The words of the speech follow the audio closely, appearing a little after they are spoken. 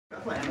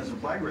Bethlehem has a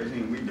flag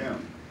raising and we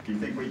don't. Do you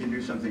think we can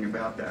do something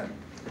about that?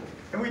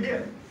 And we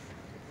did.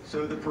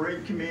 So the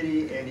parade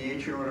committee and the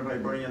Ancient Order of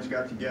Hibernians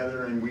got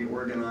together and we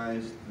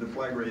organized the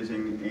flag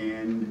raising,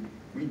 and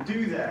we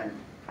do that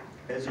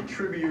as a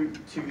tribute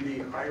to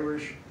the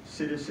Irish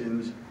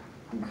citizens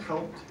who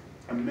helped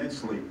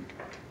immensely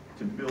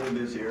to build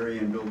this area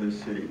and build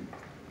this city.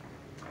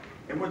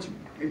 And what's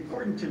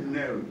important to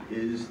note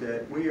is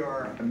that we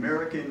are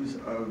Americans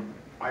of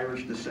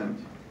Irish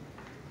descent,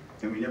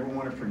 and we never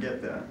want to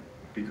forget that,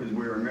 because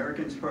we're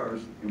Americans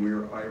first and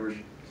we're Irish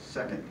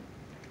second.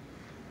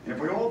 And if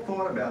we all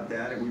thought about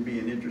that, it would be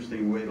an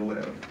interesting way to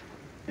live.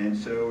 And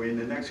so in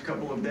the next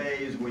couple of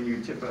days, when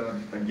you tip a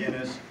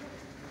Guinness,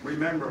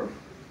 remember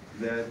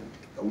that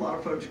a lot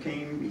of folks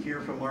came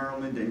here from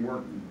Ireland and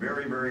worked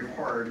very, very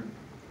hard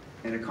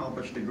and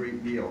accomplished a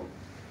great deal.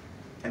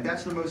 And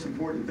that's the most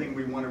important thing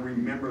we want to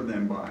remember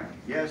them by.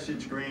 Yes,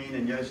 it's green,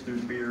 and yes,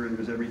 there's beer, and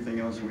there's everything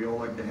else. We all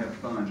like to have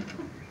fun.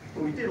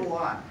 But we did a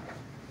lot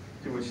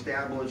to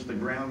establish the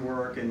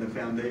groundwork and the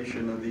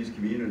foundation of these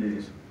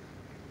communities.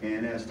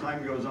 And as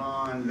time goes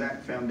on,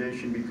 that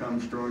foundation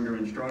becomes stronger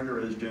and stronger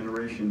as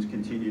generations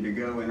continue to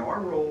go. And our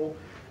role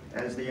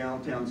as the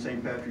Allentown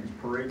St. Patrick's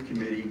Parade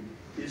Committee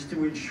is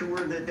to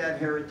ensure that that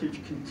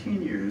heritage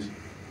continues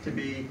to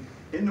be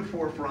in the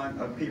forefront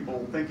of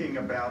people thinking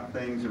about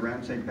things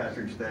around St.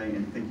 Patrick's Day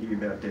and thinking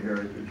about the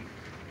heritage.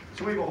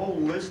 So we have a whole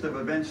list of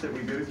events that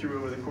we go through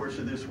over the course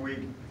of this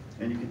week,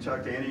 and you can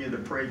talk to any of the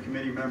parade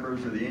committee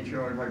members or the Ancient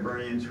Order of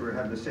Hibernians who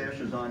have the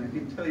sashes on, who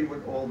can tell you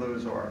what all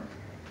those are.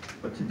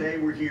 But today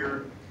we're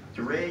here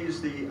to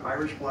raise the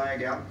Irish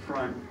flag out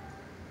front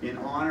in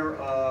honor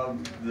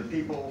of the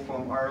people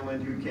from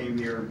Ireland who came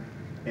here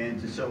and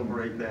to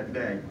celebrate that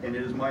day. And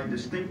it is my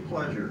distinct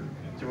pleasure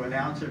to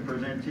announce and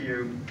present to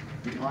you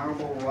the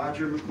Honorable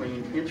Roger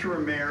McLean,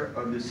 interim mayor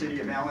of the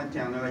city of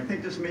Allentown. And I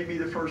think this may be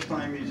the first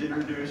time he's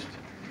introduced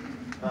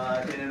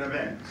in an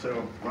event.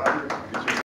 So, Roger, it's your